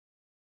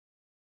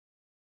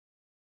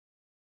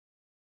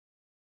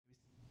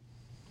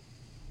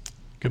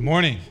Good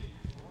morning.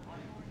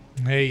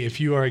 Hey,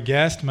 if you are a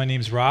guest, my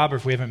name's Rob, or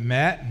if we haven't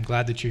met, I'm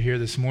glad that you're here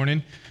this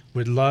morning.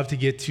 Would love to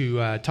get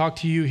to talk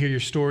to you, hear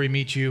your story,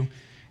 meet you,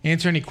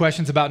 answer any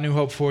questions about New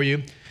Hope for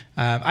you.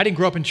 I didn't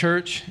grow up in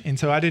church, and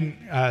so I didn't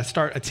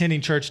start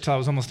attending church until I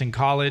was almost in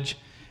college,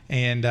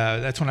 and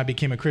that's when I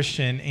became a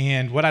Christian.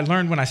 And what I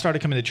learned when I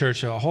started coming to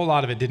church, a whole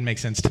lot of it didn't make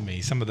sense to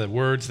me. Some of the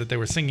words that they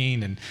were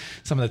singing and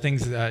some of the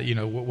things,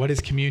 what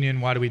is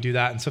communion? Why do we do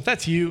that? And so if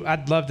that's you,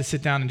 I'd love to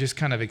sit down and just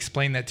kind of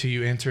explain that to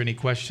you, answer any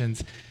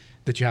questions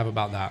that you have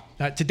about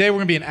that. Today we're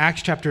going to be in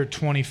Acts chapter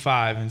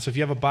 25. And so if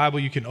you have a Bible,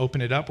 you can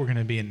open it up. We're going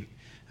to be in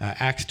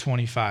Acts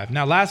 25.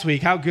 Now, last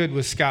week, how good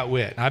was Scott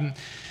Witt?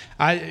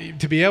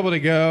 To be able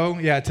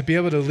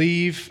to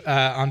leave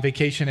on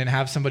vacation and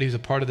have somebody who's a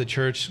part of the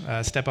church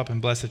step up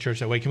and bless the church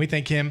that way. Can we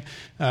thank him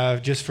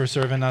just for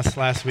serving us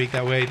last week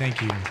that way?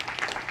 Thank you.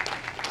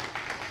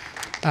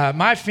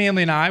 My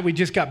family and I, we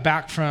just got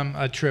back from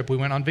a trip. We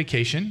went on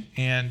vacation,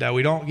 and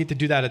we don't get to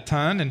do that a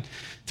ton, and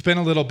it's been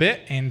a little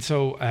bit. And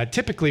so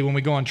typically when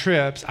we go on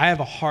trips, I have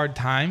a hard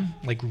time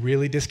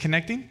really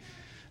disconnecting.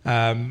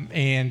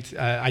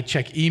 I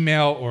check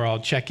email or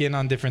I'll check in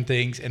on different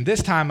things. And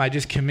this time I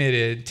just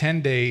committed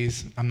 10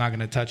 days. I'm not going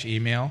to touch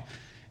email,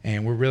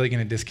 and we're really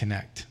going to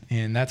disconnect.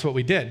 And that's what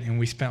we did. And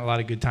we spent a lot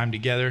of good time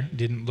together.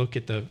 Didn't look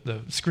at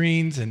the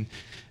screens and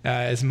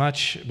as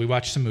much. We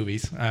watched some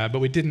movies, but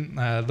we didn't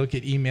look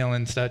at email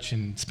and such,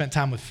 and spent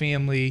time with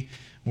family.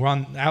 We're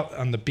out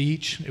on the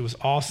beach. It was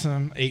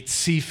awesome. Ate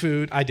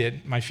seafood. I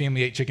did. My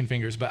family ate chicken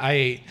fingers, but I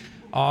ate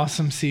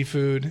awesome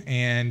seafood,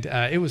 and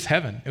it was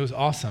heaven. It was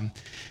awesome.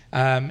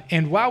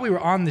 And while we were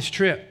on this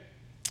trip,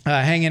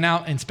 hanging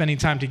out and spending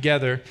time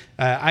together,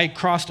 I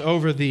crossed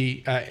over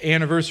the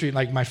anniversary,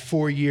 my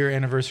 4-year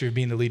anniversary of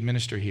being the lead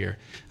minister here.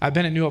 I've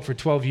been at New Hope for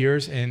 12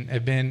 years and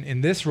have been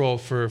in this role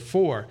for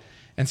 4.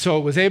 And so I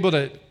was able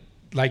to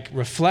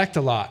reflect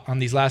a lot on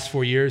these last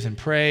 4 years and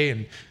pray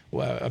and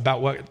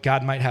about what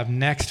God might have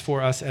next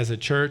for us as a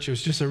church. It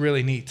was just a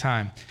really neat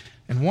time.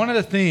 And one of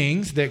the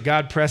things that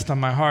God pressed on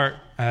my heart,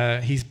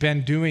 he's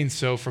been doing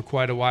so for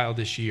quite a while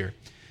this year,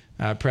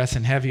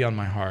 pressing heavy on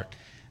my heart.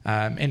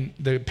 And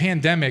the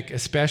pandemic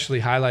especially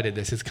highlighted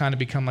this. It's kind of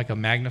become like a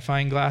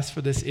magnifying glass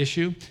for this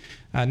issue.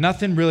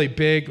 Nothing really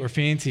big or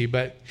fancy,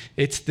 but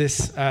it's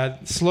this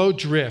slow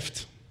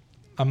drift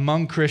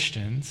among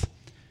Christians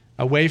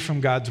away from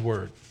God's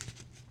word.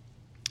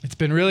 It's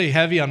been really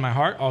heavy on my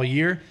heart all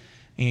year,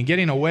 and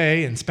getting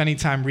away and spending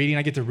time reading.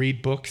 I get to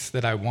read books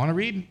that I want to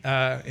read,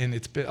 and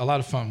it's been a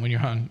lot of fun when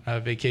you're on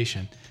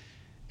vacation.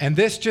 And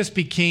this just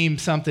became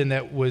something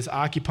that was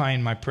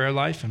occupying my prayer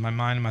life and my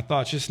mind and my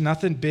thoughts. Just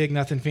nothing big,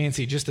 nothing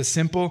fancy, just a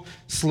simple,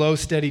 slow,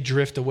 steady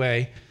drift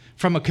away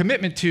from a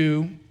commitment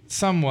to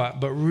somewhat,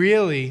 but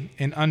really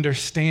an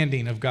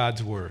understanding of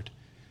God's word.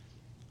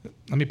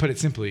 Let me put it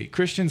simply.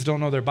 Christians don't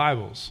know their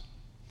Bibles.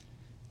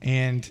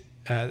 And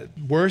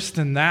worse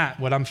than that,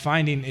 what I'm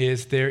finding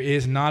is there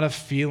is not a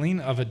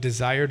feeling of a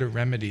desire to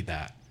remedy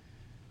that.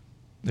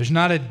 There's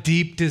not a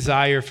deep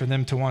desire for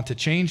them to want to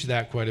change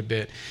that quite a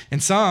bit.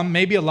 And some,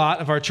 maybe a lot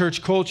of our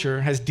church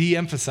culture has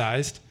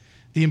de-emphasized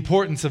the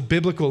importance of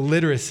biblical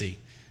literacy.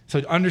 So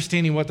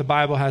understanding what the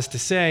Bible has to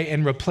say,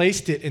 and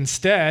replaced it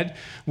instead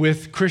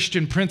with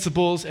Christian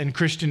principles and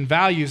Christian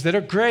values that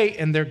are great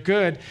and they're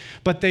good,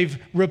 but they've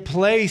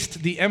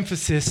replaced the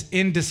emphasis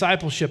in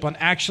discipleship on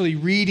actually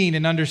reading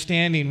and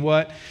understanding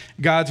what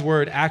God's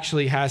word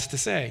actually has to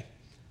say.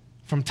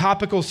 From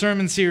topical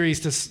sermon series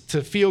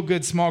to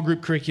feel-good small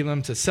group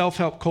curriculum to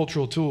self-help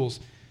cultural tools,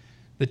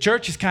 the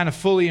church has kind of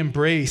fully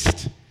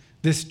embraced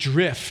this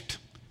drift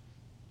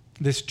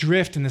and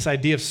this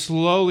idea of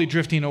slowly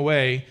drifting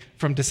away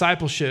from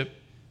discipleship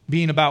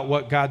being about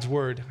what God's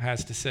word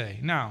has to say.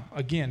 Now,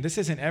 again, this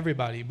isn't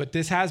everybody, but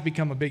this has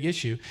become a big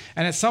issue.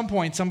 And at some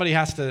point, somebody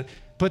has to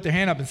put their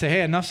hand up and say,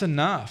 hey, enough's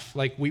enough.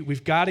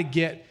 We've got to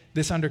get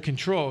this under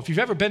control. If you've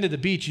ever been to the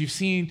beach, you've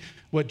seen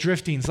what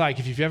drifting's like.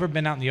 If you've ever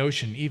been out in the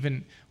ocean,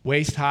 even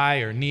waist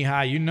high or knee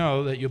high, you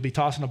know that you'll be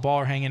tossing a ball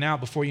or hanging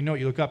out. Before you know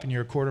it, you look up and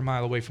you're a quarter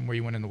mile away from where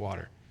you went in the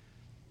water.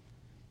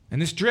 And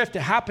this drift,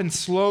 it happens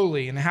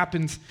slowly, and it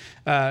happens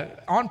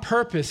on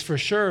purpose for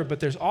sure,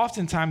 but there's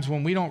often times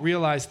when we don't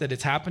realize that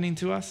it's happening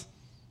to us.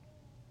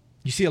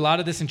 You see a lot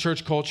of this in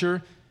church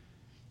culture.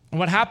 And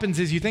what happens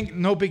is you think,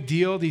 no big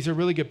deal, these are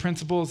really good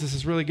principles, this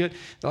is really good.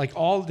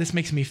 All this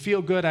makes me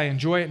feel good, I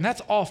enjoy it, and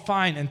that's all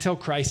fine until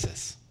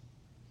crisis.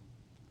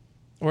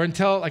 Or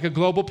until a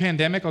global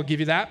pandemic, I'll give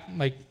you that.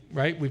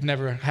 Right, we've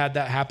never had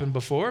that happen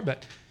before,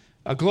 but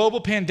a global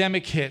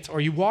pandemic hits,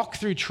 or you walk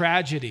through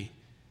tragedy,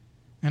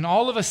 and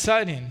all of a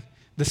sudden,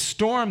 the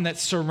storm that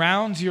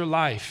surrounds your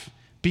life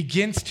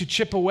begins to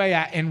chip away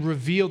at and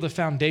reveal the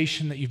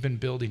foundation that you've been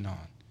building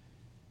on.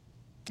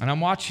 And I'm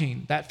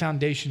watching that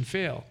foundation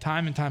fail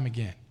time and time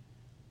again.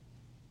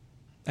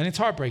 And it's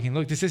heartbreaking.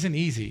 Look, this isn't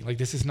easy.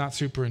 This is not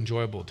super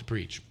enjoyable to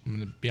preach. I'm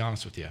going to be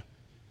honest with you.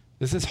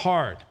 This is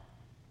hard.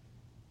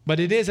 But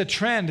it is a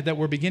trend that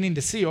we're beginning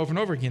to see over and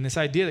over again, this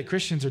idea that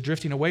Christians are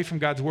drifting away from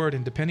God's word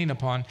and depending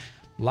upon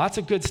lots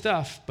of good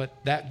stuff, but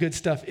that good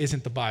stuff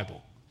isn't the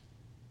Bible.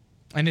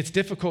 and it's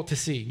difficult to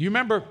see. You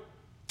remember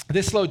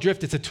this slow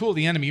drift, it's a tool of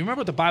the enemy. You remember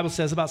what the Bible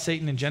says about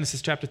Satan in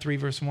Genesis chapter 3,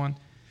 verse 1? It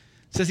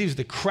says he was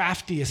the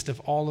craftiest of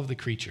all of the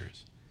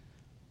creatures.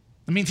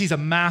 It means he's a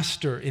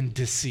master in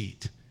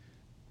deceit.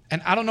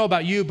 And I don't know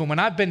about you, but when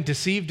I've been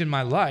deceived in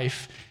my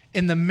life,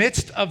 in the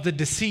midst of the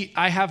deceit,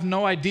 I have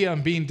no idea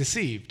I'm being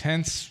deceived,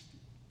 hence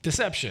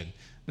deception.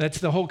 That's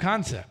the whole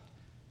concept.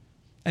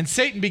 And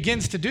Satan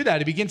begins to do that.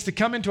 He begins to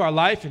come into our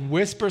life and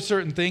whisper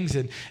certain things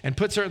and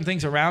put certain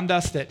things around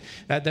us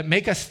that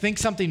make us think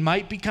something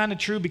might be kind of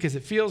true because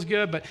it feels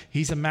good, but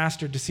he's a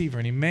master deceiver,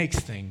 and he makes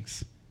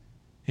things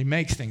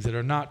that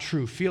are not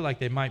true feel like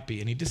they might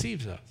be, and he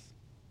deceives us.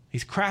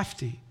 He's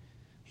crafty.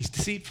 He's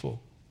deceitful.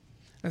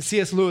 And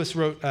C.S. Lewis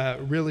wrote a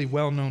really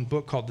well-known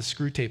book called The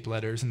Screwtape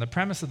Letters, and the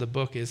premise of the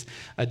book is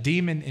a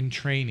demon in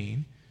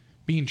training,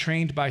 being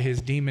trained by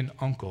his demon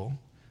uncle,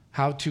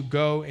 how to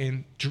go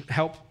and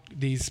help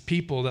these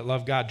people that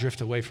love God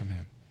drift away from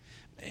him.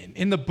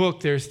 In the book,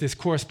 there's this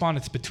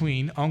correspondence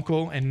between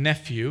uncle and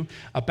nephew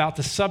about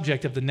the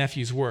subject of the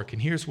nephew's work.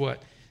 And here's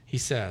what he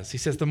says. He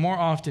says, the more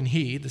often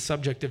he, the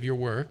subject of your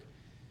work,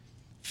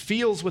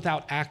 feels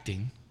without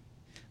acting,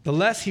 the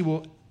less he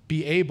will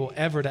be able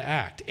ever to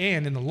act.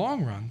 And in the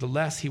long run, the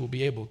less he will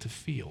be able to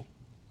feel.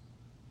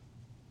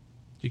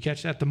 Do you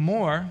catch that? The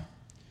more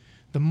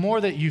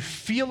that you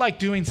feel like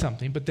doing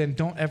something, but then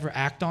don't ever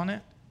act on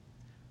it,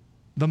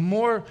 the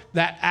more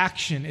that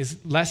action is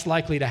less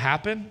likely to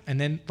happen, and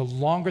then the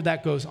longer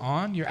that goes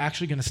on, you're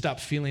actually going to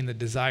stop feeling the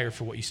desire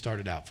for what you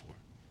started out for.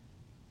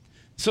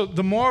 So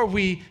the more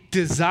we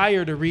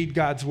desire to read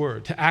God's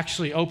word, to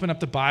actually open up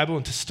the Bible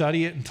and to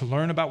study it and to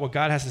learn about what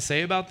God has to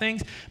say about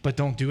things, but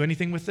don't do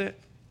anything with it,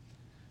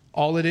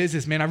 all it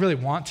is, man, I really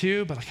want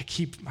to, but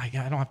I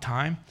don't have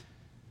time.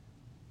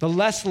 The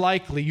less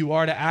likely you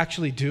are to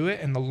actually do it,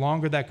 and the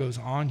longer that goes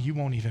on, you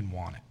won't even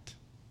want it.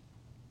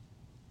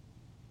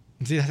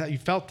 And see, you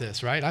felt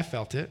this, right? I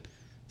felt it.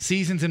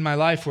 Seasons in my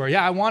life where,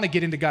 I want to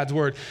get into God's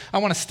word. I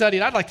want to study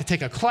it. I'd like to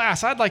take a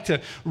class. I'd like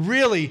to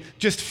really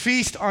just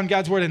feast on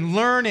God's word and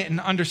learn it and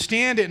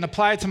understand it and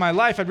apply it to my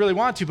life. I'd really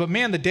want to. But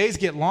man, the days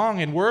get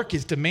long and work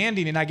is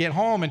demanding, and I get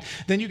home, and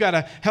then you got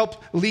to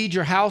help lead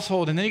your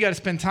household, and then you got to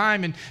spend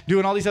time and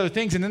doing all these other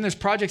things. And then there's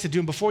projects to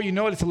do. And before you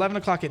know it, it's 11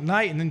 o'clock at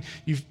night, and then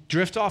you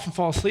drift off and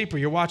fall asleep, or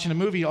you're watching a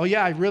movie. Oh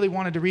yeah, I really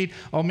wanted to read.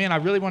 Oh man, I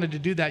really wanted to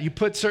do that. You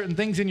put certain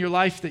things in your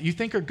life that you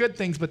think are good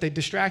things, but they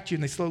distract you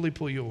and they slowly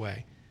pull you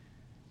away.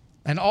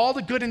 And all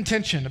the good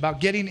intention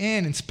about getting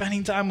in and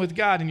spending time with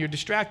God, and you're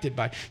distracted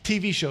by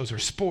TV shows or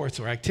sports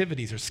or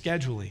activities or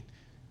scheduling.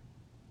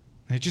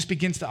 And it just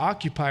begins to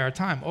occupy our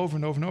time over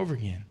and over and over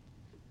again.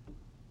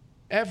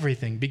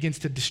 Everything begins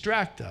to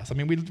distract us. I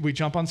mean, we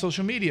jump on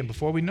social media, and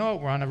before we know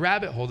it, we're on a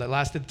rabbit hole that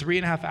lasted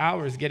 3.5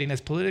 hours getting us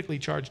politically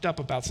charged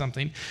up about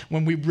something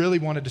when we really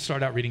wanted to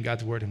start out reading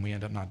God's word, and we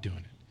end up not doing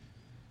it.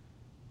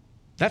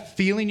 That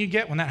feeling you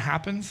get when that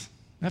happens,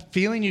 that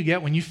feeling you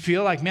get when you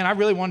feel like, man, I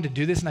really wanted to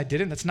do this and I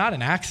didn't, that's not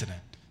an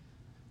accident.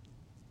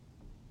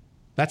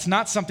 That's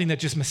not something that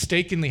just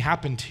mistakenly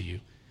happened to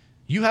you.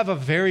 You have a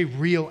very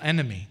real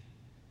enemy.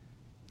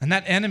 And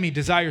that enemy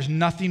desires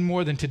nothing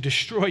more than to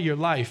destroy your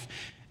life.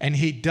 And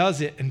he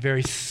does it in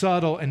very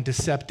subtle and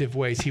deceptive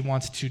ways. He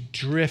wants to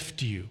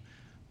drift you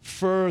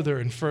further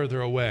and further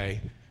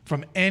away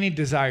from any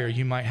desire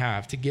you might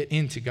have to get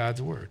into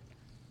God's word.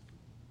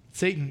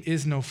 Satan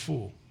is no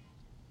fool.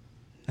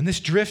 And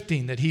this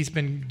drifting that he's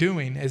been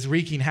doing is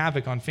wreaking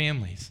havoc on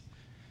families.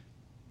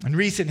 In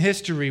recent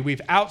history, we've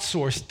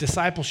outsourced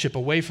discipleship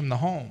away from the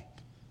home.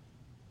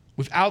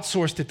 We've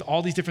outsourced it to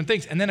all these different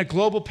things. And then a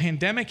global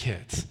pandemic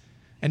hits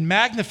and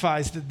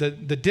magnifies the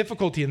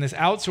difficulty in this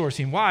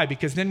outsourcing. Why?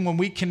 Because then when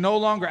we can no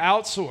longer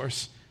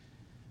outsource,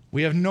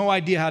 we have no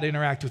idea how to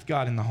interact with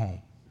God in the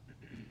home.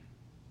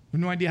 We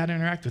have no idea how to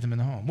interact with him in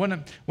the home.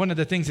 One of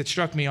the things that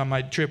struck me on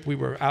my trip, we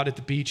were out at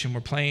the beach and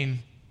we're playing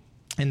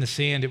in the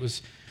sand. It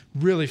was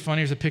really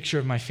funny. Here's a picture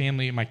of my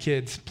family, my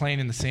kids playing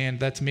in the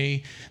sand. That's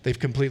me. They've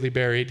completely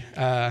buried.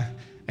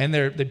 And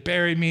they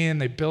buried me,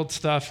 and they built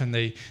stuff, and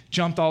they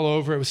jumped all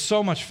over. It was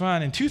so much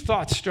fun. And two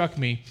thoughts struck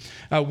me.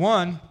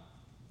 One,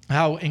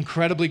 how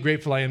incredibly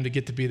grateful I am to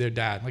get to be their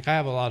dad. Like, I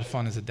have a lot of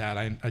fun as a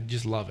dad. I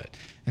just love it.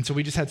 And so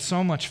we just had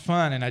so much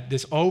fun, and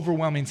this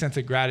overwhelming sense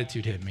of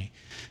gratitude hit me.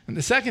 And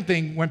the second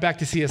thing, went back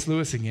to C.S.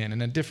 Lewis again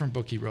in a different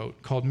book he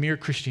wrote called Mere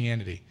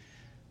Christianity.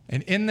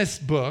 And in this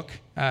book,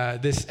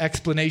 this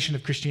explanation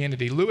of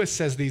Christianity, Lewis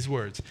says these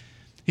words.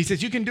 He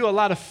says, you can do a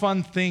lot of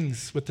fun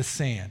things with the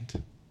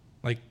sand,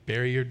 like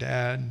bury your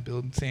dad,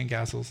 build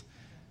sandcastles,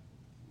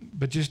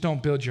 but just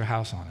don't build your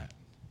house on it.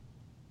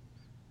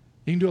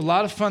 You can do a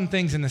lot of fun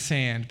things in the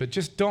sand, but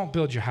just don't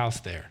build your house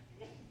there.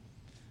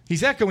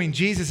 He's echoing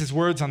Jesus'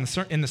 words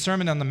in the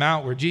Sermon on the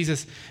Mount, where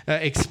Jesus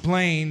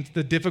explained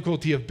the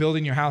difficulty of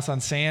building your house on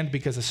sand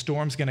because a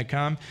storm's going to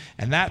come,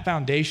 and that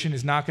foundation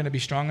is not going to be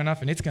strong enough,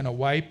 and it's going to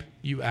wipe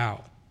you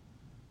out.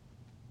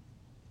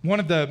 One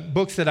of the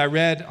books that I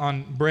read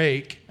on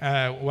break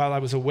while I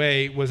was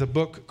away was a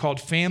book called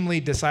Family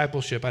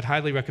Discipleship. I'd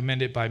highly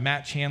recommend it, by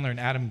Matt Chandler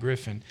and Adam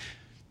Griffin.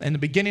 In the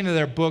beginning of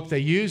their book, they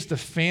used the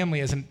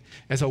family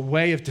as a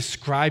way of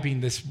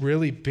describing this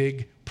really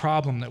big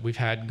problem that we've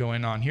had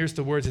going on. Here's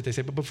the words that they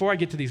say. But before I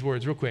get to these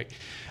words, real quick,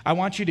 I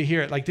want you to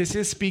hear it. Like, this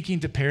is speaking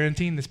to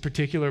parenting, this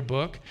particular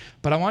book,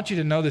 but I want you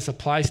to know this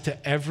applies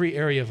to every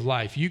area of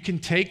life. You can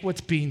take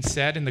what's being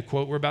said in the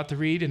quote we're about to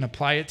read and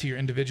apply it to your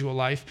individual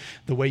life,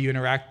 the way you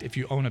interact if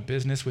you own a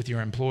business with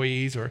your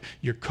employees or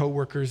your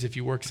coworkers if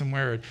you work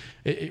somewhere,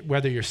 or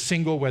whether you're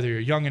single, whether you're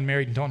young and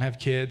married and don't have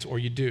kids, or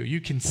you do.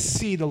 You can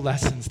see the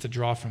lessons to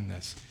draw from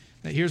this.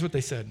 Now, here's what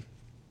they said.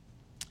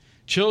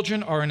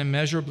 Children are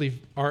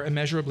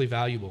immeasurably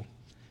valuable.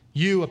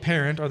 You, a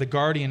parent, are the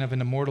guardian of an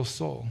immortal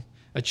soul,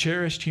 a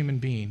cherished human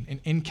being, an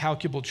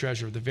incalculable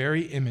treasure, the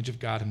very image of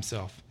God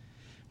himself.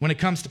 When it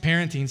comes to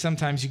parenting,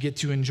 sometimes you get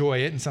to enjoy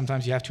it, and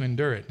sometimes you have to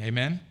endure it.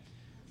 Amen?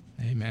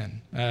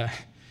 Amen.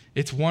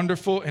 It's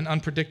wonderful and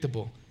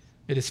unpredictable.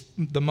 It is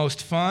the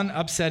most fun,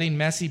 upsetting,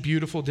 messy,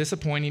 beautiful,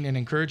 disappointing, and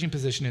encouraging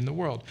position in the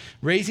world.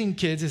 Raising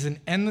kids is an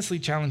endlessly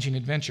challenging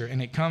adventure,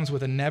 and it comes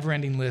with a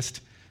never-ending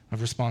list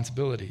of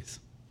responsibilities.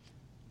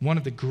 One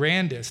of the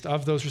grandest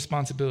of those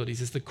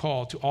responsibilities is the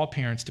call to all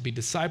parents to be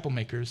disciple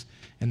makers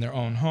in their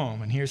own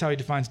home. And here's how he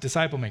defines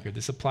disciple maker.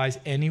 This applies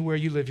anywhere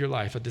you live your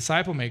life. A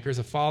disciple maker is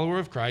a follower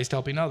of Christ,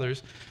 helping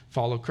others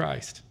follow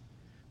Christ.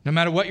 No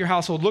matter what your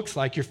household looks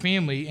like, your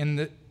family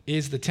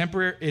is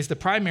the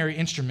primary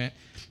instrument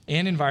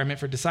and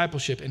environment for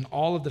discipleship in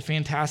all of the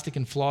fantastic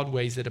and flawed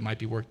ways that it might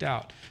be worked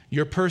out.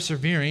 Your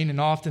persevering and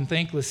often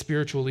thankless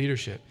spiritual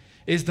leadership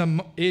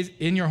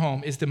in your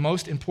home is the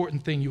most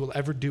important thing you will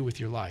ever do with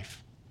your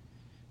life.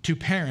 To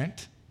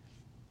parent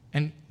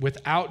and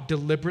without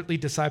deliberately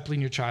discipling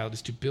your child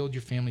is to build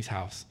your family's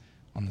house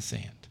on the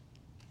sand.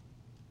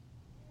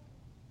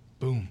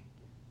 Boom.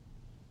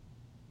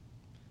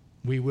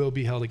 We will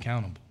be held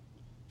accountable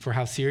for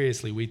how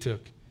seriously we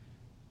took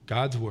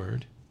God's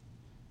word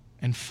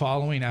and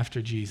following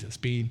after Jesus,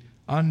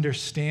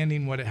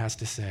 understanding what it has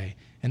to say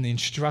and the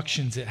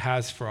instructions it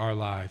has for our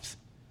lives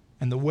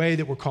and the way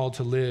that we're called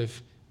to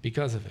live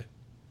because of it.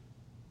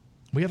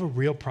 We have a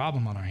real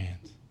problem on our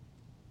hands.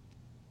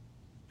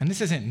 And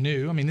this isn't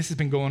new. I mean, this has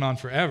been going on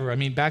forever. I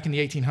mean, back in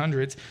the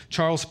 1800s,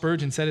 Charles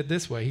Spurgeon said it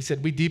this way. He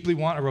said, "We deeply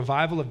want a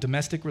revival of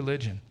domestic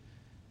religion.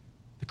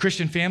 The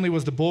Christian family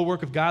was the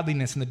bulwark of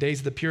godliness in the days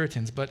of the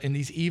Puritans, but in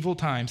these evil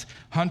times,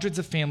 hundreds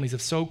of families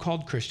of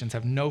so-called Christians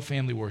have no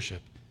family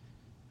worship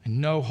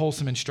and no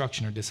wholesome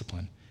instruction or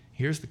discipline."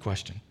 Here's the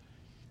question.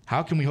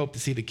 How can we hope to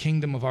see the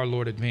kingdom of our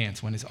Lord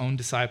advance when his own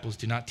disciples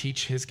do not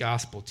teach his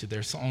gospel to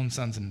their own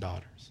sons and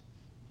daughters?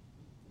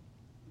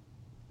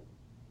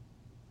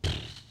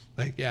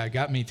 Like, yeah, it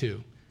got me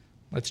too.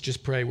 Let's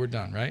just pray we're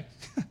done, right?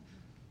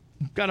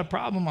 We've got a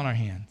problem on our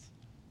hands.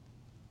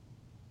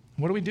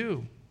 What do we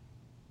do?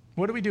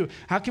 What do we do?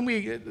 How can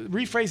we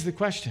rephrase the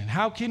question?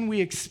 How can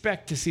we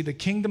expect to see the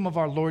kingdom of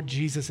our Lord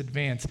Jesus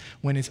advance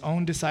when his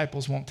own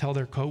disciples won't tell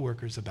their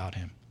coworkers about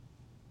him?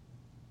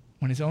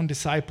 When his own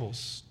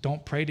disciples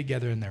don't pray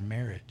together in their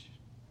marriage?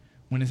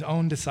 When his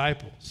own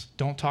disciples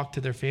don't talk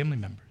to their family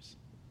members?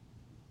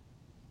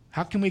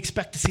 How can we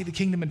expect to see the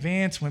kingdom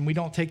advance when we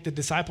don't take the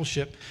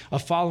discipleship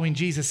of following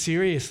Jesus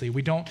seriously?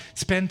 We don't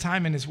spend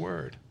time in his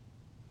word.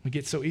 We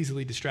get so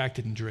easily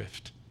distracted and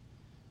drift.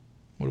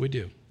 What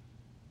do?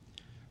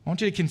 I want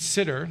you to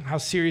consider how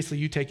seriously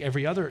you take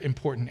every other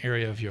important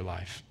area of your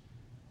life.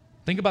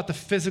 Think about the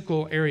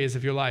physical areas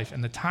of your life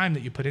and the time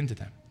that you put into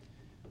them.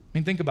 I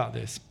mean, think about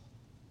this.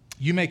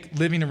 You make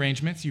living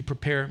arrangements. You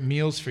prepare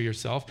meals for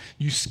yourself.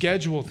 You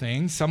schedule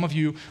things. Some of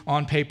you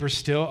on paper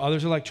still,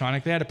 others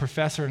electronic. They had a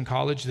professor in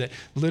college that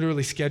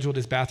literally scheduled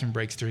his bathroom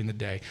breaks during the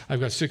day. I've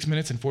got 6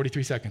 minutes and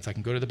 43 seconds. I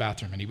can go to the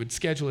bathroom. And he would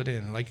schedule it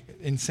in, like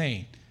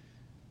insane.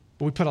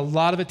 But we put a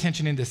lot of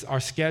attention into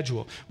our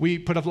schedule. We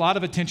put a lot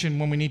of attention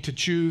when we need to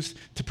choose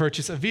to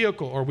purchase a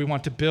vehicle, or we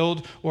want to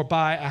build or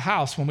buy a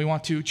house, when we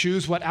want to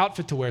choose what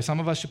outfit to wear.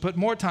 Some of us should put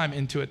more time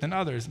into it than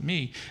others,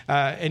 me.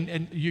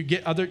 And you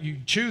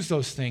choose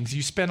those things.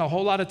 You spend a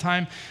whole lot of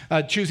time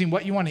choosing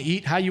what you want to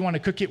eat, how you want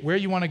to cook it, where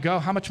you want to go,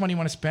 how much money you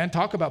want to spend.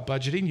 Talk about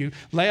budgeting. You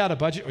lay out a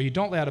budget or you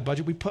don't lay out a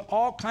budget. We put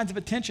all kinds of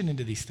attention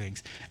into these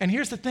things. And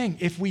here's the thing.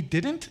 If we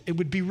didn't, it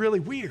would be really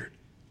weird.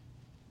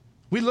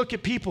 We look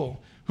at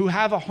people who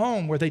have a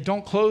home where they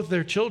don't clothe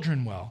their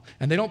children well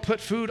and they don't put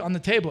food on the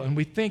table, and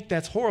we think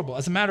that's horrible.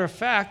 As a matter of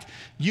fact,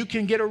 you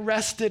can get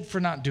arrested for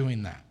not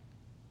doing that.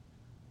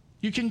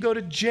 You can go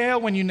to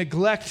jail when you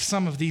neglect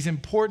some of these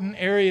important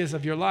areas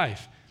of your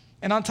life.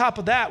 And on top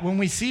of that, when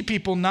we see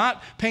people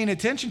not paying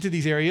attention to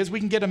these areas,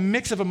 we can get a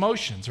mix of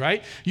emotions,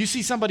 right? You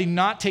see somebody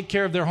not take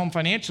care of their home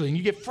financially and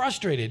you get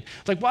frustrated.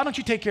 It's like, why don't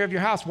you take care of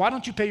your house? Why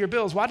don't you pay your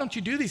bills? Why don't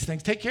you do these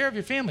things? Take care of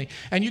your family.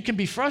 And you can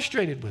be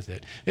frustrated with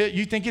it.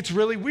 You think it's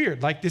really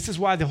weird. Like, this is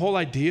why the whole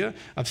idea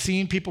of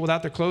seeing people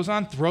without their clothes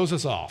on throws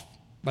us off.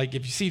 Like,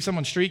 if you see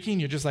someone streaking,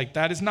 you're just like,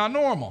 that is not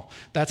normal.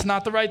 That's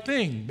not the right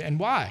thing. And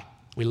why?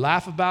 We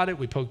laugh about it.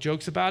 We poke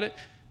jokes about it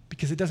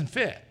because it doesn't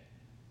fit.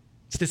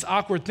 It's this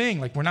awkward thing,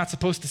 like we're not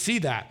supposed to see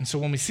that. And so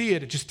when we see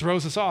it, it just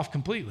throws us off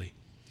completely.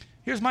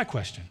 Here's my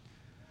question.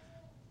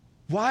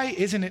 Why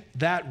isn't it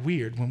that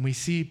weird when we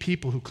see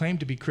people who claim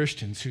to be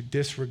Christians who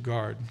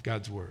disregard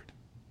God's word?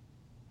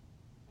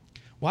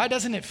 Why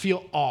doesn't it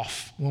feel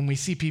off when we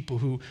see people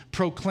who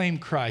proclaim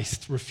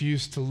Christ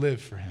refuse to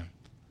live for him?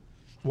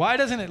 Why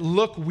doesn't it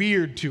look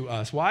weird to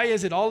us? Why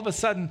is it all of a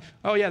sudden,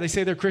 oh yeah, they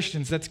say they're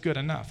Christians, that's good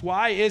enough?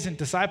 Why isn't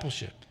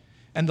discipleship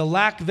and the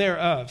lack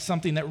thereof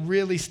something that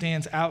really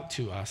stands out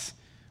to us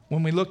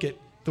when we look at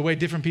the way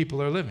different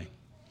people are living?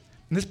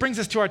 And this brings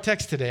us to our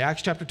text today,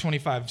 Acts chapter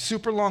 25.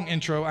 Super long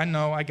intro, I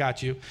know, I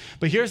got you.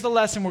 But here's the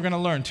lesson we're going to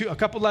learn. A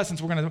couple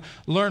lessons we're going to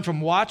learn from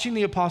watching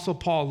the Apostle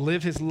Paul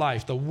live his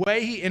life. The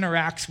way he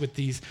interacts with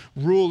these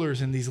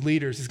rulers and these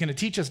leaders is going to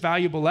teach us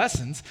valuable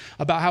lessons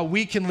about how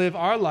we can live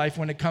our life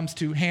when it comes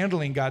to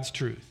handling God's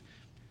truth.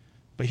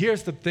 But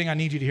here's the thing I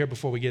need you to hear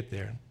before we get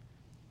there.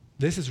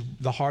 This is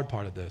the hard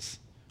part of this.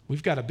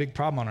 We've got a big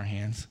problem on our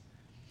hands,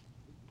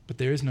 but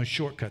there is no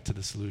shortcut to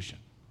the solution.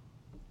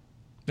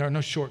 There are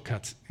no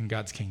shortcuts in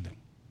God's kingdom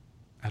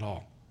at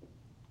all.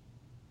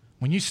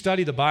 When you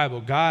study the Bible,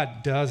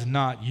 God does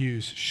not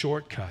use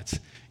shortcuts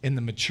in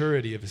the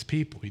maturity of his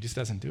people. He just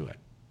doesn't do it.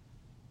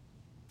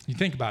 You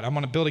think about it. I'm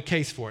going to build a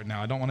case for it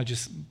now. I don't want to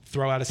just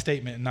throw out a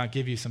statement and not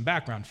give you some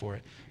background for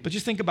it. But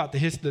just think about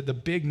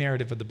the big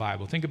narrative of the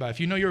Bible. Think about it. If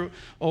you know your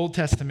Old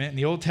Testament, in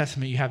the Old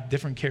Testament, you have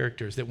different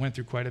characters that went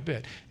through quite a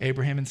bit.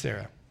 Abraham and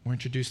Sarah. We're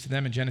introduced to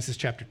them in Genesis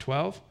chapter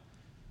 12.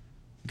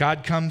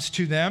 God comes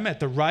to them at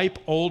the ripe,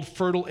 old,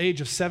 fertile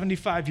age of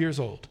 75 years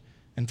old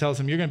and tells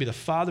them, you're going to be the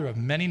father of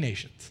many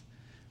nations.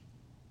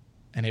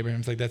 And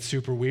Abraham's like, that's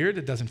super weird.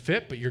 It doesn't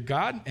fit, but you're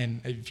God.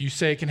 And if you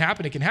say it can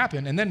happen, it can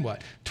happen. And then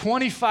what?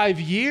 25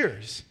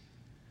 years.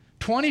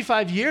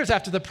 25 years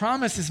after the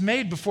promise is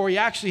made before he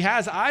actually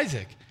has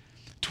Isaac.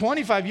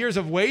 25 years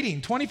of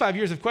waiting, 25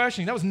 years of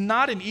questioning. That was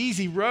not an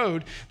easy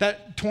road,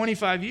 that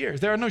 25 years.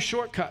 There are no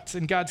shortcuts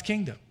in God's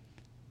kingdom.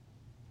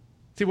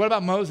 See, what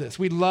about Moses?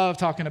 We love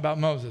talking about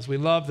Moses. We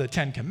love the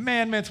 10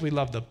 Commandments. We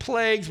love the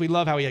plagues. We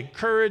love how he had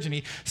courage and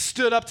he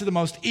stood up to the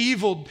most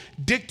evil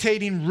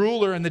dictating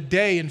ruler in the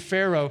day in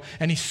Pharaoh,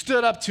 and he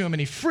stood up to him and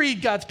he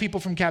freed God's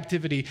people from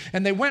captivity,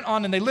 and they went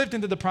on and they lived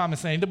into the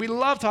promised land. We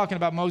love talking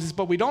about Moses,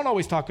 but we don't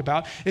always talk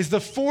about is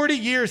the 40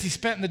 years he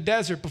spent in the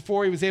desert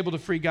before he was able to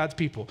free God's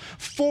people.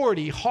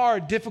 40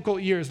 hard,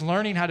 difficult years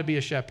learning how to be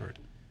a shepherd.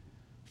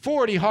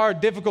 40 hard,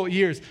 difficult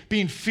years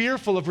being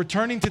fearful of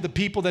returning to the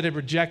people that had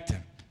rejected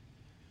him.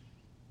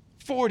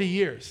 40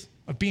 years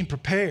of being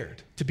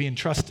prepared to be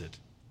entrusted.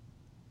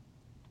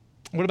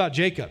 What about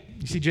Jacob?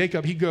 You see,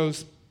 Jacob, he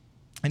goes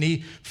and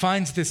he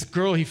finds this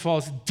girl he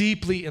falls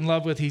deeply in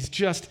love with. He's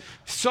just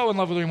so in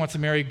love with her, he wants to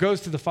marry. He goes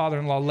to the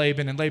father-in-law,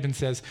 Laban, and Laban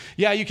says,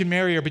 yeah, you can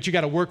marry her, but you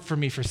got to work for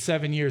me for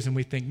 7 years. And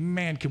we think,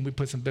 man, can we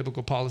put some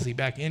biblical policy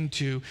back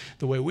into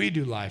the way we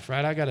do life,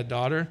 right? I got a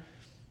daughter.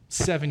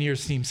 7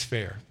 years seems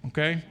fair,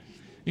 okay?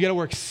 You got to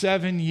work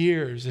 7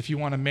 years if you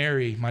want to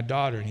marry my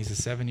daughter. And he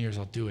says, 7 years,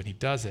 I'll do it. And he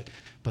does it.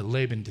 But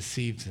Laban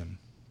deceives him.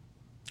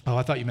 Oh,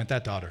 I thought you meant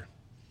that daughter.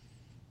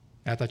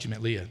 I thought you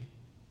meant Leah.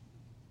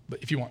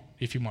 But if you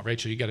want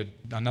Rachel, you got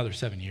another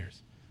 7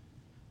 years.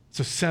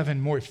 So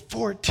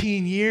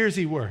 14 years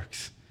he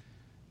works.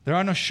 There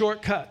are no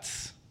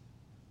shortcuts.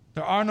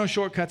 There are no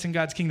shortcuts in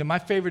God's kingdom. My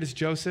favorite is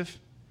Joseph.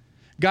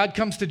 God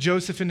comes to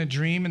Joseph in a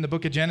dream in the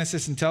book of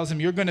Genesis and tells him,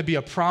 you're going to be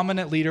a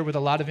prominent leader with a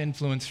lot of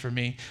influence for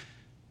me.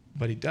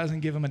 But he doesn't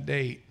give him a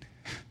date.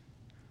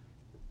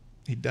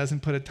 He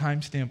doesn't put a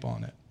timestamp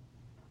on it.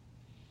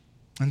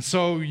 And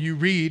so you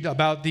read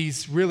about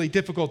these really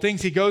difficult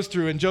things he goes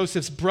through, and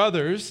Joseph's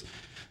brothers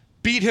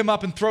beat him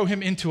up and throw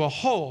him into a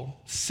hole,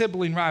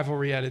 sibling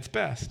rivalry at its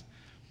best,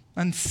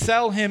 and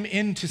sell him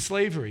into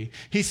slavery.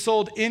 He's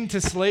sold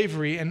into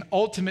slavery and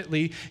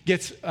ultimately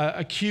gets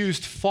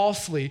accused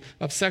falsely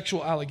of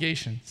sexual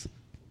allegations.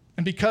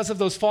 And because of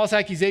those false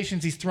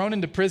accusations, he's thrown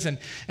into prison,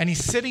 and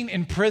he's sitting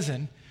in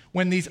prison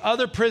when these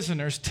other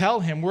prisoners tell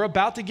him, we're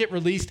about to get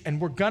released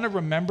and we're going to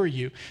remember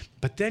you.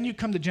 But then you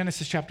come to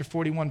Genesis chapter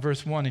 41,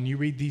 verse 1, and you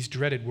read these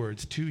dreaded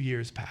words, 2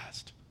 years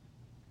passed.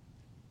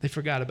 They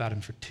forgot about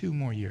him for 2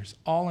 more years.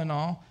 All in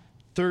all,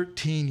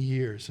 13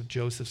 years of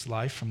Joseph's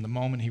life from the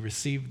moment he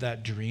received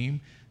that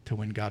dream to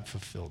when God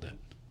fulfilled it.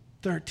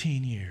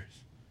 13 years.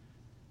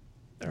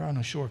 There are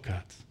no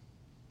shortcuts.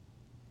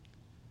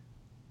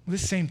 Well,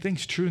 this same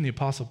thing's true in the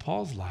Apostle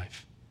Paul's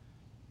life.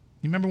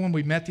 You remember when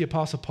we met the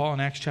Apostle Paul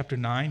in Acts chapter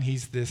 9?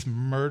 He's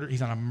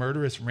on a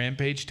murderous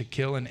rampage to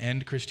kill and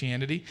end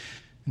Christianity.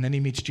 And then he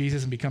meets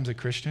Jesus and becomes a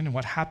Christian. And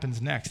what happens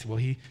next?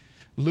 Well,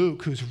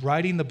 Luke, who's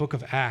writing the book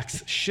of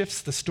Acts,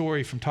 shifts the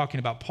story from talking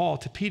about Paul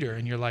to Peter.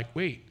 And you're like,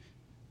 wait,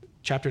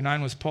 chapter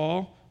 9 was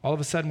Paul. All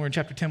of a sudden we're in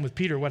chapter 10 with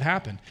Peter. What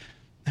happened?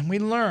 And we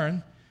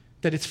learn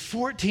that it's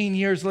 14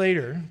 years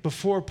later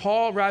before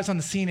Paul arrives on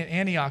the scene at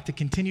Antioch to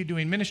continue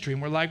doing ministry.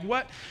 And we're like,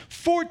 what?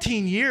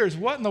 14 years?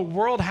 What in the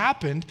world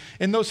happened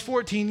in those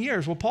 14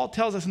 years? Well, Paul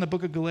tells us in the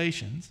book of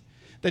Galatians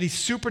that he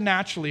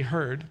supernaturally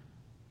heard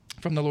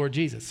from the Lord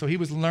Jesus. So he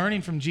was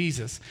learning from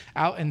Jesus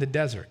out in the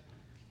desert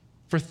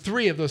for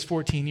 3 of those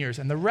 14 years.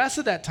 And the rest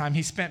of that time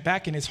he spent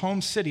back in his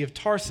home city of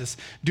Tarsus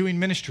doing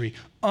ministry,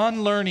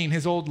 unlearning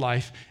his old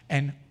life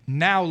and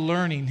now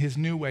learning his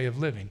new way of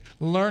living,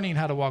 learning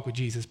how to walk with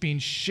Jesus, being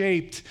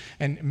shaped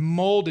and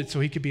molded so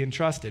he could be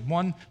entrusted.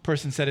 One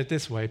person said it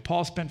this way: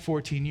 Paul spent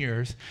 14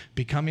 years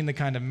becoming the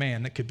kind of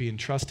man that could be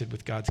entrusted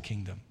with God's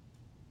kingdom.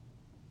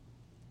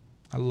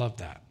 I love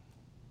that.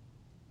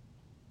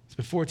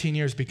 Spent 14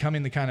 years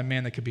becoming the kind of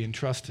man that could be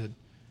entrusted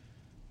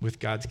with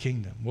God's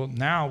kingdom. Well,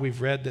 now we've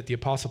read that the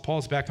Apostle Paul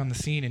is back on the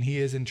scene, and he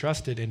is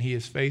entrusted, and he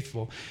is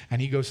faithful,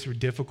 and he goes through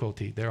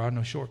difficulty. There are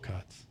no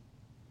shortcuts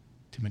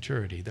to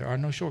maturity. There are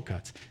no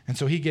shortcuts. And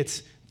so he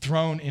gets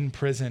thrown in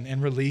prison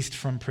and released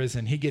from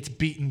prison. He gets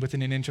beaten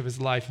within an inch of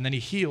his life, and then he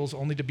heals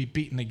only to be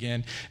beaten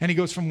again. And he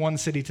goes from one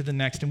city to the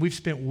next. And we've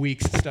spent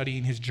weeks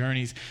studying his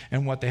journeys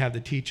and what they have to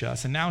teach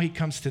us. And now he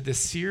comes to this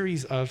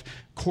series of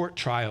court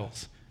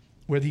trials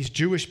where these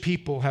Jewish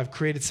people have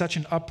created such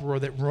an uproar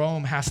that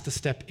Rome has to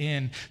step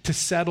in to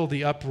settle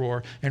the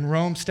uproar. And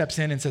Rome steps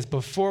in and says,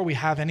 before we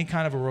have any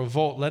kind of a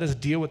revolt, let us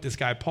deal with this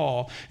guy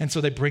Paul. And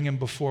so they bring him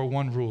before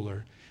one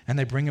ruler, and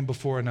they bring him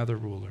before another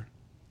ruler.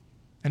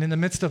 And in the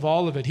midst of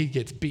all of it, he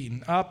gets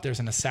beaten up. There's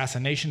an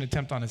assassination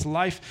attempt on his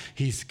life.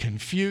 He's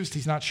confused.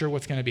 He's not sure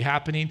what's going to be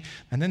happening.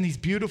 And then these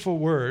beautiful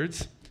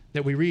words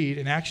that we read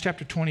in Acts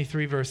chapter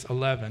 23, verse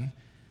 11,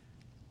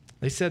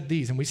 they said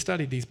these, and we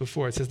studied these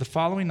before. It says, the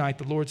following night,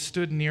 the Lord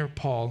stood near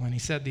Paul, and he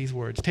said these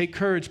words: take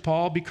courage,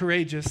 Paul, be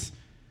courageous.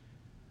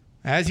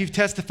 As you've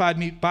testified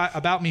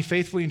about me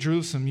faithfully in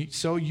Jerusalem,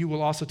 so you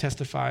will also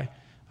testify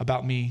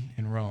about me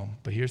in Rome.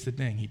 But here's the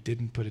thing. He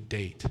didn't put a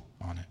date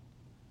on it.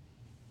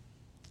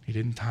 He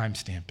didn't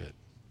timestamp it.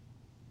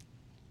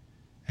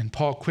 And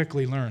Paul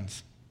quickly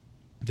learns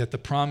that the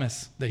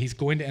promise that he's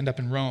going to end up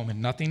in Rome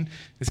and nothing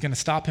is going to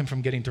stop him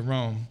from getting to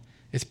Rome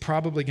is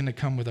probably going to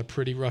come with a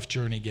pretty rough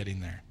journey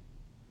getting there.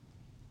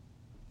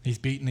 He's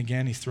beaten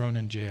again. He's thrown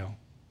in jail.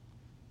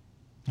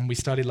 And we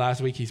studied last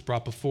week, he's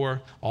brought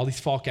before. All these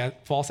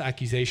false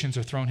accusations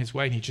are thrown his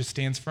way, and he just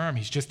stands firm.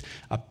 He's just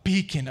a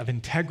beacon of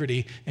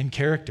integrity and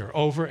character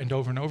over and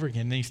over and over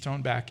again. And then he's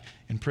thrown back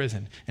in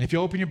prison. And if you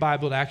open your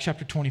Bible to Acts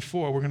chapter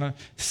 24, we're going to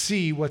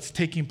see what's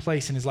taking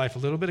place in his life. A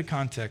little bit of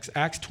context.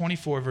 Acts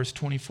 24, verse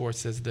 24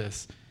 says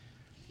this: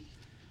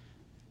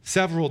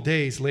 several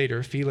days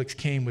later, Felix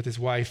came with his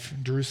wife,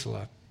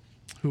 Drusilla,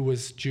 who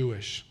was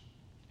Jewish.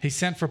 He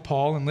sent for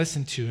Paul and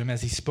listened to him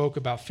as he spoke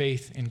about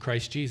faith in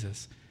Christ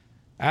Jesus.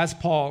 As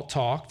Paul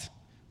talked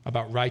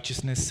about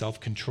righteousness,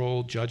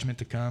 self-control, judgment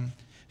to come,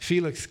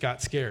 Felix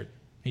got scared.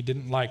 He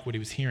didn't like what he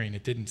was hearing.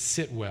 It didn't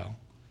sit well.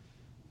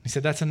 He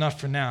said, that's enough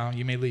for now.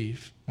 You may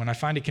leave. When I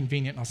find it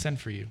convenient, I'll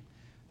send for you.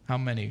 How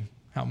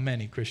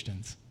many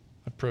Christians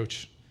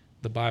approach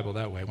the Bible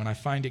that way? When I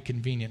find it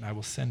convenient, I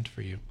will send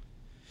for you.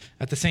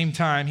 At the same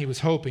time, he was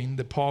hoping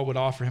that Paul would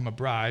offer him a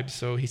bribe,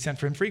 so he sent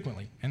for him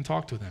frequently and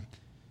talked with him.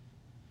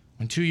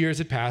 When 2 years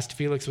had passed,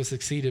 Felix was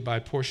succeeded by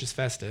Porcius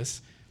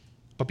Festus.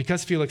 But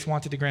because Felix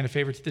wanted to grant a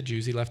favor to the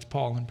Jews, he left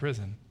Paul in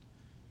prison.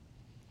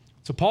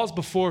 So Paul's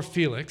before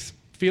Felix.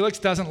 Felix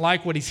doesn't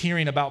like what he's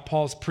hearing about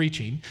Paul's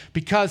preaching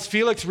because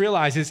Felix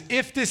realizes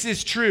if this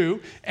is true,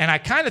 and I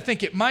kind of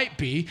think it might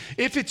be,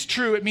 if it's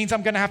true, it means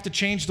I'm going to have to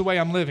change the way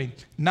I'm living.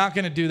 Not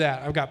going to do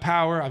that. I've got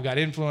power, I've got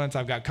influence,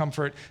 I've got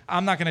comfort.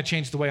 I'm not going to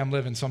change the way I'm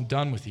living, so I'm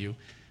done with you.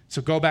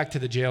 So go back to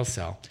the jail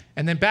cell.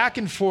 And then back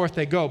and forth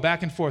they go,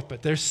 back and forth.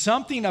 But there's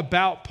something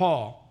about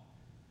Paul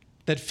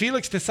that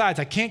Felix decides,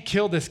 I can't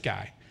kill this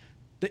guy.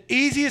 The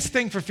easiest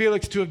thing for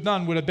Felix to have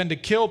done would have been to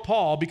kill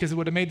Paul because it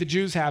would have made the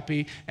Jews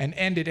happy and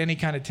ended any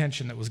kind of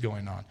tension that was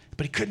going on.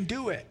 But he couldn't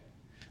do it.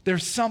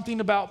 There's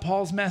something about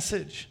Paul's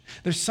message.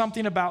 There's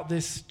something about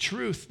this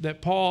truth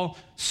that Paul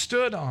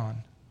stood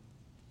on.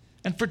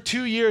 And for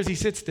 2 years he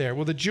sits there.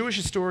 Well, the Jewish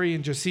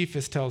historian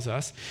Josephus tells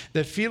us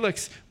that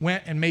Felix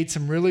went and made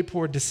some really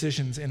poor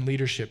decisions in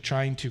leadership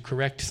trying to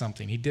correct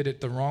something. He did it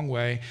the wrong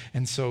way.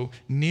 And so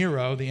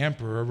Nero, the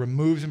emperor,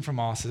 removes him from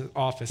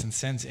office and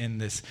sends in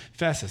this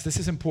Festus. This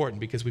is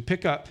important because we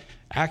pick up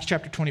Acts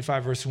chapter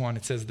 25, verse 1.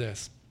 It says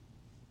this: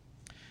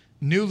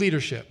 new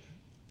leadership.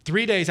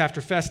 3 days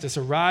after Festus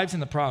arrives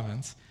in the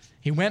province,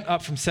 he went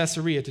up from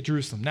Caesarea to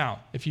Jerusalem. Now,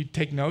 if you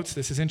take notes,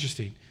 this is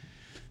interesting.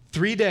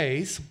 3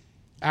 days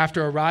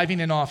after arriving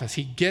in office,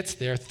 he gets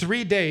there.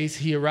 3 days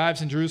he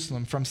arrives in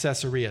Jerusalem from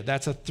Caesarea.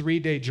 That's a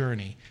 3-day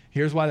journey.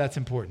 Here's why that's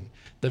important.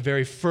 The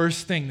very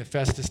first thing that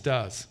Festus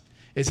does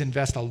is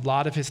invest a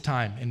lot of his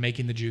time in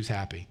making the Jews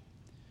happy.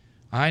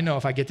 I know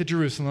if I get to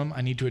Jerusalem,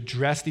 I need to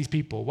address these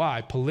people.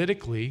 Why?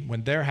 Politically,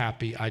 when they're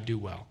happy, I do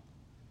well.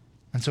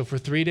 And so for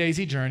 3 days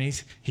he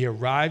journeys. He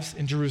arrives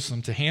in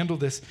Jerusalem to handle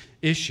this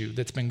issue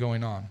that's been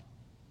going on.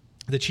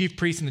 The chief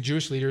priests and the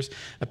Jewish leaders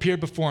appeared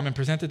before him and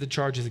presented the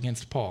charges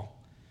against Paul.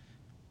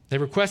 They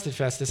requested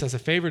Festus, as a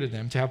favor to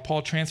them, to have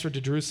Paul transferred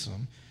to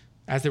Jerusalem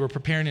as they were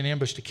preparing an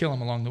ambush to kill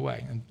him along the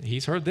way. And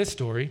he's heard this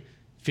story.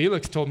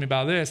 Felix told me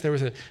about this. There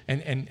was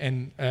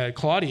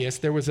Claudius,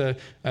 there was an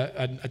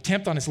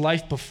attempt on his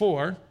life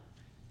before,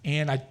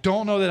 and I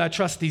don't know that I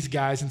trust these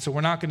guys, and so we're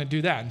not going to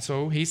do that. And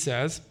so he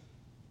says,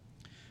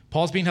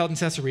 Paul's being held in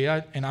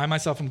Caesarea, and I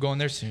myself am going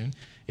there soon.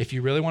 If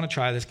you really want to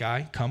try this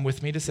guy, come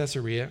with me to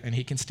Caesarea, and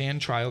he can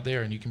stand trial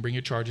there, and you can bring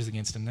your charges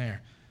against him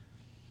there.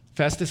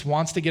 Festus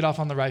wants to get off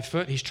on the right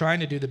foot. He's trying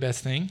to do the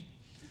best thing.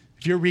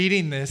 If you're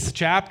reading this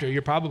chapter,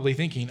 you're probably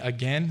thinking,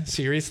 again,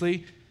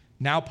 seriously?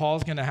 Now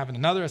Paul's going to have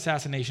another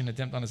assassination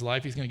attempt on his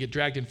life. He's going to get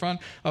dragged in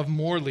front of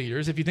more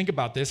leaders. If you think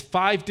about this,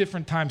 5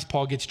 different times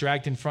Paul gets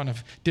dragged in front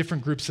of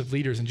different groups of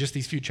leaders in just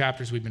these few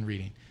chapters we've been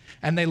reading.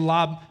 And they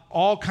lob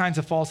all kinds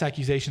of false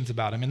accusations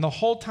about him. And the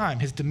whole time,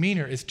 his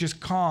demeanor is just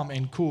calm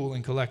and cool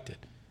and collected.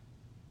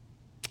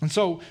 And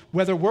so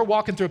whether we're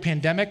walking through a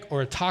pandemic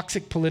or a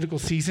toxic political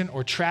season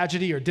or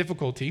tragedy or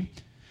difficulty,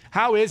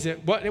 how is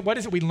it, what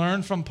is it we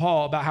learn from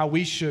Paul about how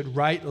we should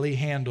rightly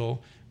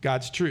handle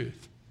God's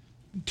truth?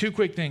 2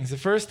 quick things. The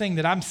first thing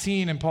that I'm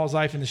seeing in Paul's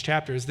life in this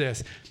chapter is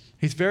this.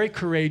 He's very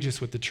courageous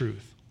with the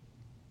truth.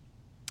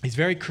 He's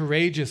very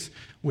courageous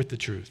with the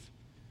truth.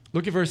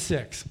 Look at verse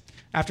 6.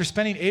 After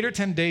spending 8 or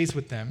 10 days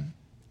with them,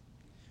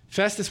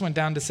 Festus went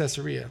down to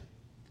Caesarea.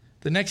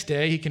 The next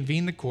day, he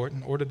convened the court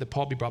and ordered that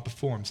Paul be brought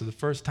before him. So the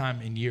first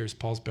time in years,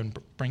 Paul's been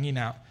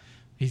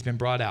he's been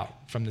brought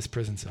out from this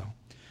prison cell.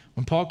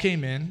 When Paul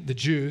came in, the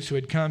Jews who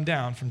had come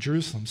down from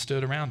Jerusalem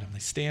stood around him. They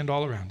stand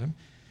all around him.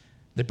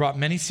 They brought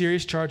many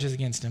serious charges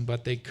against him,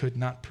 but they could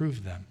not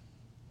prove them.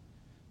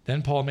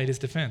 Then Paul made his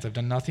defense. I've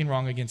done nothing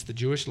wrong against the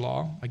Jewish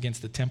law,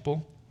 against the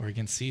temple, or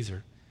against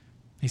Caesar.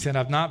 He said,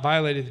 I've not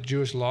violated the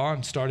Jewish law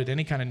and started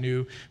any kind of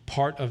new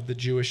part of the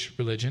Jewish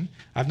religion.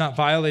 I've not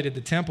violated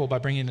the temple by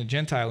bringing a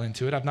Gentile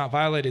into it. I've not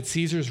violated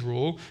Caesar's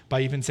rule by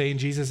even saying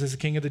Jesus is the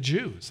king of the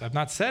Jews. I've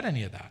not said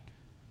any of that.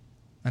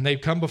 And they've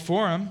come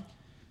before him.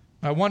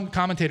 One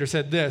commentator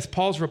said this,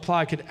 Paul's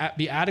reply could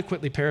be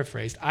adequately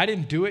paraphrased. I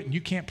didn't do it and you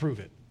can't prove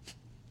it.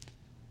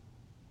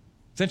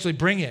 Essentially,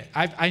 bring it.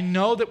 I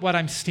know that what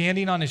I'm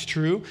standing on is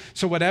true,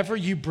 so whatever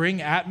you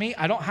bring at me,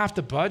 I don't have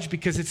to budge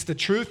because it's the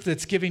truth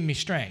that's giving me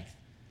strength.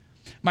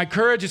 My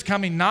courage is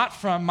coming not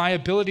from my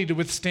ability to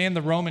withstand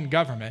the Roman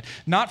government,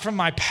 not from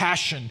my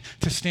passion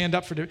to stand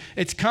up for it.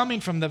 It's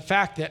coming from the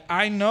fact that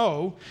I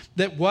know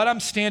that what I'm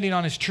standing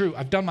on is true.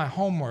 I've done my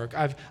homework.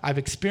 I've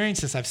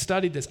experienced this. I've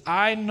studied this.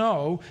 I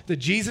know that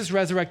Jesus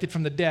resurrected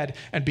from the dead,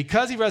 and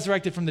because he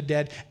resurrected from the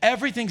dead,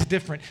 everything's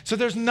different. So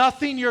there's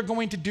nothing you're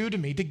going to do to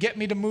me to get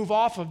me to move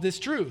off of this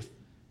truth.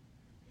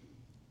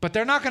 But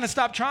they're not going to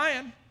stop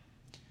trying.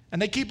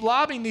 And they keep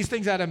lobbing these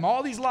things at him,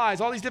 all these lies,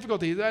 all these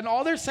difficulties. And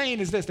all they're saying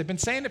is this. They've been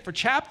saying it for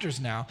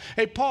chapters now.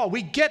 Hey, Paul,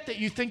 we get that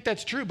you think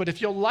that's true, but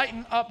if you'll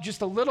lighten up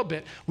just a little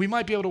bit, we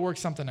might be able to work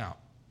something out.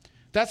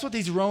 That's what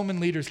these Roman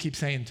leaders keep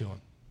saying to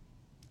him.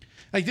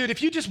 Like, dude,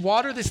 if you just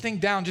water this thing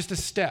down just a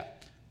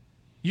step,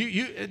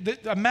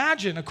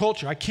 imagine a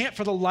culture. I can't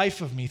for the life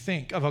of me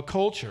think of a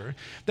culture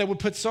that would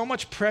put so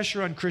much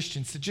pressure on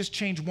Christians to just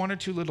change 1 or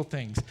 2 little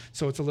things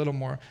so it's a little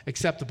more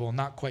acceptable and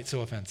not quite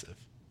so offensive.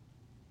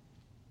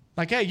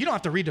 Like, hey, you don't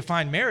have to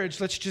redefine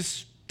marriage. Let's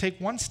just take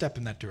one step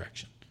in that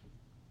direction.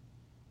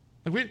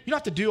 Like, you don't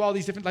have to do all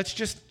these different, let's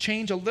just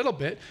change a little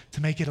bit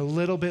to make it a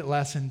little bit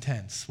less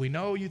intense. We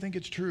know you think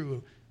it's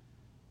true.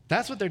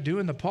 That's what they're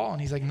doing to Paul.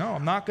 And he's like, no,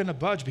 I'm not going to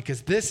budge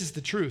because this is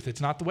the truth.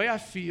 It's not the way I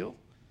feel.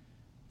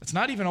 It's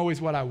not even always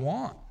what I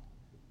want,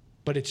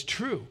 but it's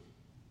true.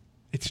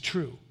 It's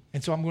true.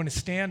 And so I'm going to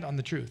stand on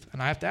the truth.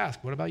 And I have to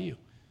ask, what about you?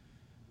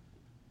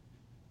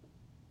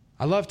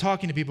 I love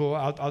talking to people.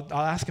 I'll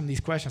ask them these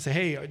questions. I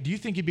say, hey, do you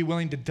think you'd be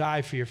willing to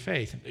die for your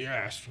faith? And,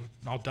 yes,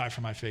 I'll die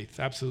for my faith.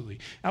 Absolutely.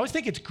 I always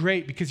think it's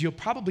great because you'll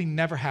probably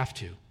never have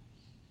to.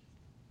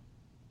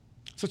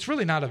 So it's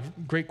really not a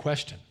great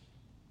question.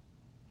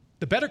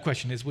 The better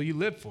question is, will you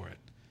live for it?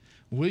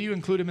 Will you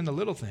include him in the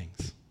little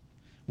things?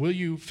 Will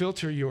you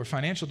filter your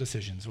financial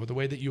decisions or the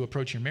way that you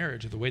approach your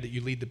marriage or the way that you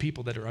lead the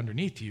people that are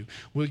underneath you?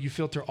 Will you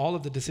filter all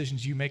of the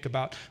decisions you make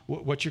about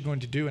what you're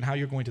going to do and how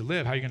you're going to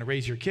live, how you're going to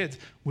raise your kids?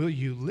 Will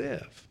you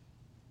live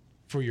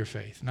for your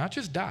faith, not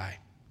just die?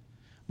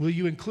 Will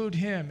you include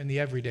him in the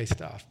everyday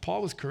stuff?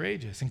 Paul was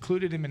courageous,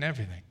 included him in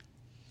everything.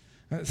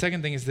 The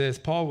second thing is this,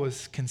 Paul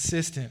was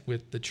consistent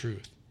with the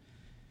truth.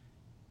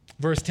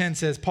 Verse 10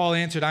 says, Paul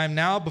answered, I am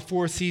now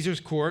before Caesar's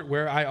court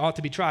where I ought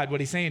to be tried. What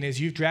he's saying is,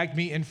 you've dragged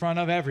me in front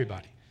of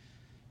everybody.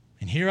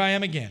 And here I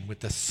am again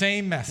with the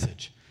same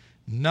message.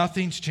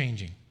 Nothing's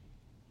changing.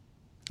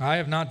 I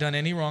have not done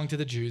any wrong to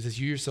the Jews, as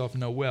you yourself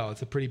know well.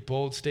 It's a pretty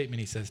bold statement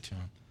he says to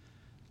him.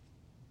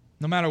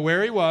 No matter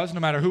where he was,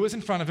 no matter who was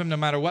in front of him, no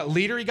matter what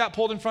leader he got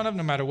pulled in front of,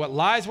 no matter what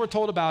lies were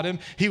told about him,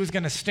 he was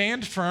going to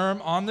stand firm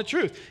on the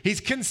truth.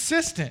 He's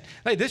consistent.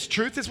 Like, this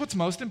truth is what's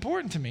most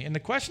important to me. And the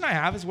question I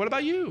have is, what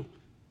about you?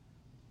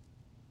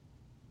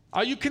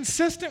 Are you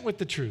consistent with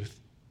the truth?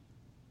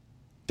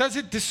 Does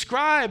it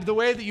describe the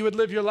way that you would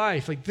live your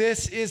life? Like,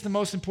 this is the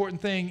most important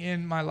thing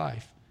in my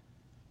life.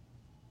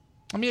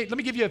 Let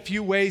me give you a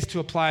few ways to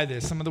apply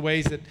this, some of the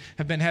ways that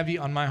have been heavy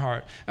on my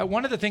heart.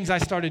 One of the things I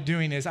started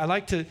doing is I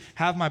like to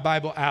have my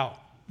Bible out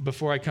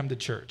before I come to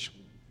church.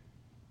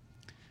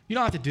 You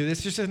don't have to do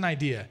this, just as an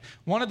idea.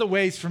 One of the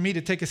ways for me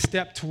to take a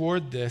step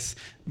toward this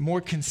more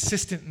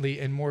consistently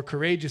and more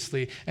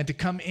courageously and to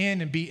come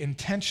in and be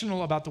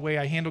intentional about the way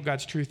I handle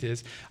God's truth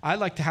is I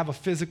like to have a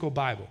physical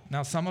Bible.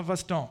 Now, some of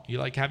us don't. You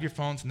like to have your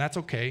phones, and that's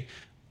okay.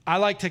 I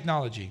like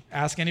technology.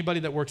 Ask anybody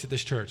that works at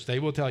this church. They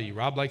will tell you,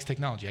 Rob likes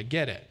technology. I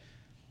get it.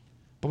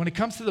 But when it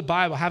comes to the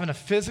Bible, having a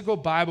physical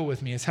Bible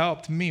with me has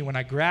helped me. When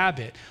I grab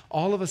it,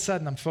 all of a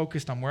sudden I'm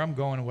focused on where I'm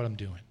going and what I'm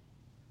doing.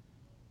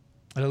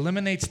 It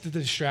eliminates the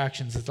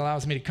distractions. It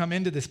allows me to come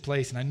into this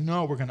place, and I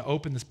know we're going to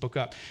open this book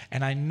up.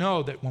 And I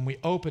know that when we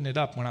open it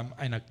up, when I'm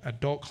in an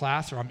adult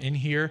class or I'm in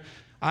here,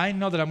 I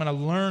know that I'm going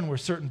to learn where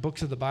certain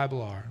books of the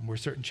Bible are and where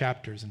certain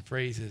chapters and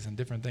phrases and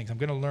different things. I'm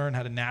going to learn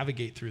how to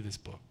navigate through this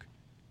book.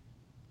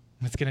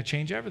 And it's going to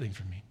change everything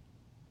for me.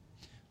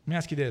 Let me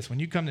ask you this. When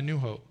you come to New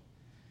Hope,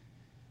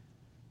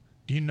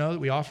 do you know that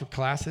we offer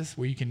classes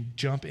where you can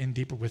jump in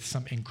deeper with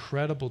some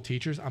incredible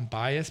teachers? I'm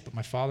biased, but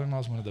my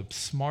father-in-law is one of the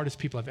smartest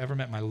people I've ever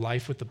met in my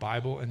life with the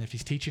Bible, and if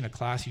he's teaching a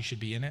class, you should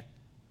be in it.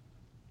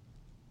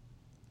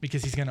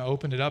 Because he's going to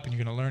open it up and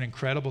you're going to learn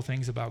incredible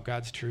things about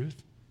God's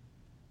truth.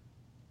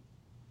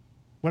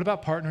 What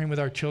about partnering with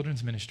our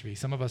children's ministry?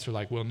 Some of us are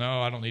like, well,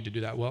 no, I don't need to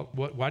do that. Well,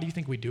 why do you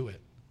think we do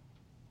it?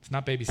 It's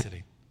not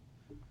babysitting.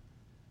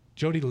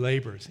 Jody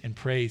labors and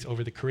prays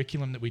over the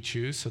curriculum that we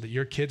choose so that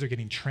your kids are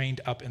getting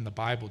trained up in the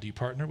Bible. Do you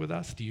partner with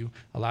us? Do you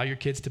allow your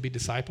kids to be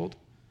discipled?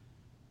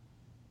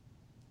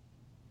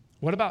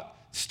 What about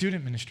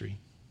student ministry?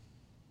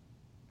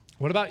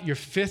 What about your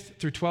 5th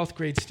through 12th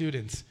grade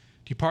students?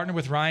 Do you partner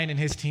with Ryan and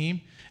his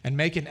team and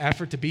make an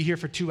effort to be here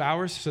for 2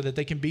 hours so that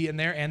they can be in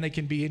there and they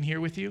can be in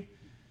here with you?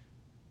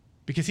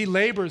 Because he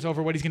labors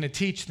over what he's going to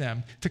teach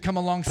them to come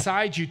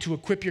alongside you to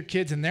equip your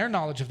kids in their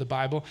knowledge of the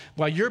Bible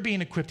while you're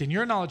being equipped in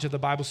your knowledge of the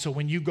Bible, so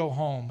when you go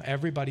home,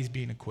 everybody's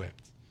being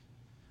equipped.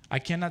 I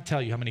cannot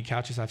tell you how many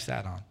couches I've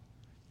sat on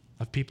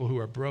of people who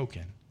are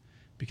broken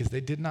because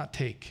they did not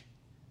take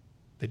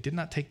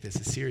this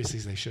as seriously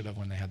as they should have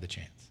when they had the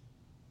chance.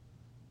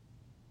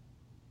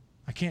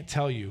 I can't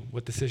tell you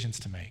what decisions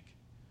to make.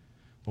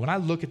 But when I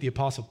look at the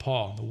Apostle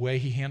Paul, the way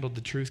he handled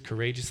the truth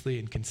courageously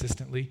and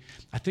consistently,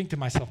 I think to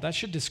myself, that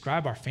should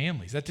describe our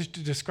families. That should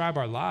describe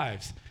our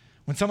lives.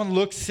 When someone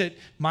looks at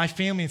my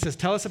family and says,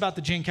 tell us about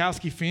the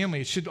Jankowski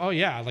family, it should, oh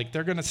yeah, like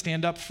they're going to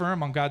stand up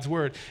firm on God's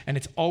word, and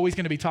it's always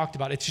going to be talked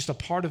about. It's just a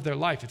part of their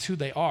life. It's who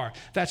they are.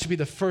 That should be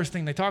the first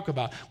thing they talk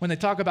about. When they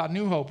talk about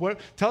New Hope,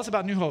 tell us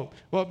about New Hope.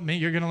 Well,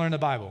 you're going to learn the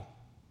Bible.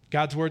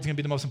 God's word is going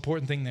to be the most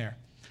important thing there.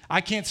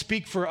 I can't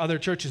speak for other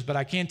churches, but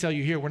I can tell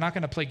you here, we're not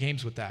going to play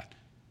games with that.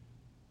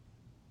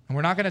 And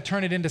we're not going to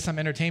turn it into some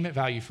entertainment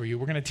value for you.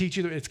 We're going to teach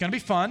you that it's going to be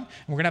fun, and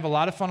we're going to have a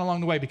lot of fun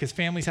along the way because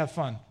families have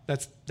fun.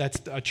 That's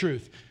a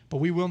truth. But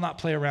we will not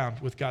play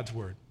around with God's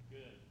word. Good.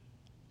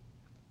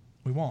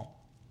 We won't.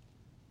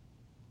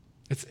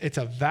 It's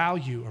a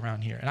value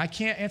around here. And I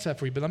can't answer that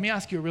for you, but let me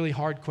ask you a really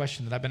hard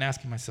question that I've been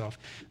asking myself.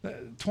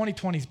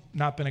 2020's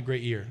not been a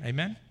great year.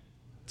 Amen?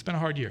 It's been a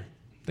hard year.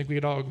 I think we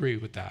could all agree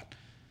with that.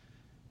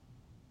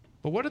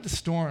 But what are the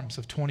storms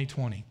of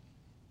 2020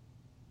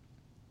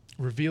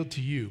 revealed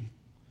to you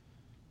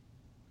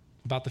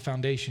about the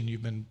foundation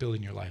you've been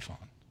building your life on?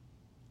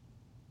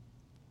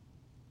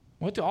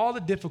 What do all the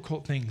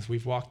difficult things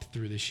we've walked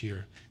through this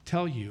year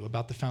tell you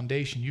about the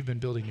foundation you've been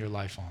building your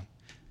life on?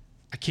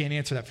 I can't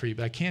answer that for you,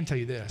 but I can tell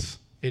you this.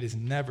 It is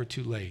never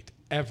too late,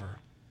 ever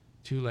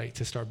too late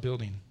to start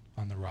building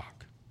on the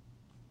rock.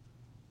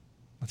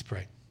 Let's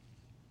pray.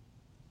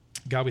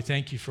 God, we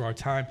thank you for our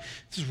time.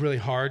 This is really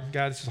hard.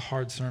 God, this is a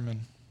hard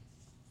sermon.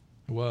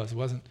 It was. It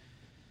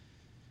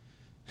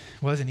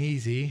wasn't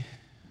easy.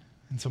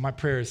 And so my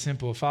prayer is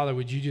simple. Father,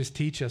 would you just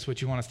teach us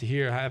what you want us to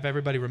hear? Have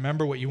everybody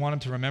remember what you want them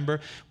to remember?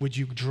 Would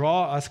you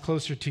draw us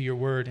closer to your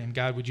word? And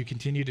God, would you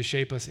continue to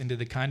shape us into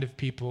the kind of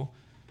people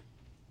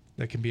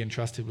that can be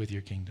entrusted with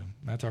your kingdom?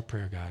 That's our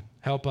prayer, God.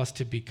 Help us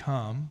to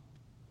become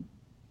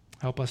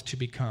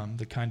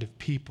the kind of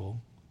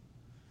people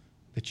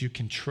that you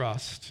can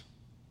trust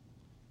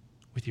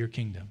with your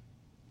kingdom.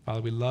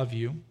 Father, we love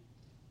you.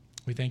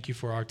 We thank you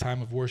for our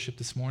time of worship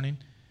this morning.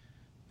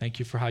 Thank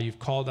you for how you've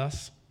called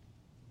us,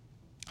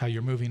 how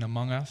you're moving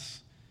among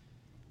us,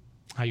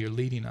 how you're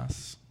leading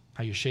us,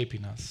 how you're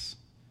shaping us.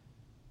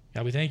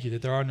 God, we thank you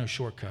that there are no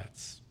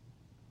shortcuts.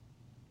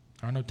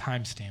 There are no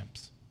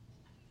timestamps.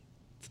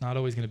 It's not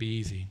always going to be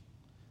easy.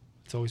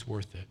 It's always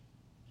worth it.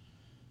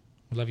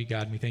 We love you,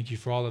 God, and we thank you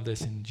for all of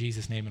this in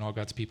Jesus' name, and all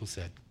God's people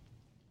said.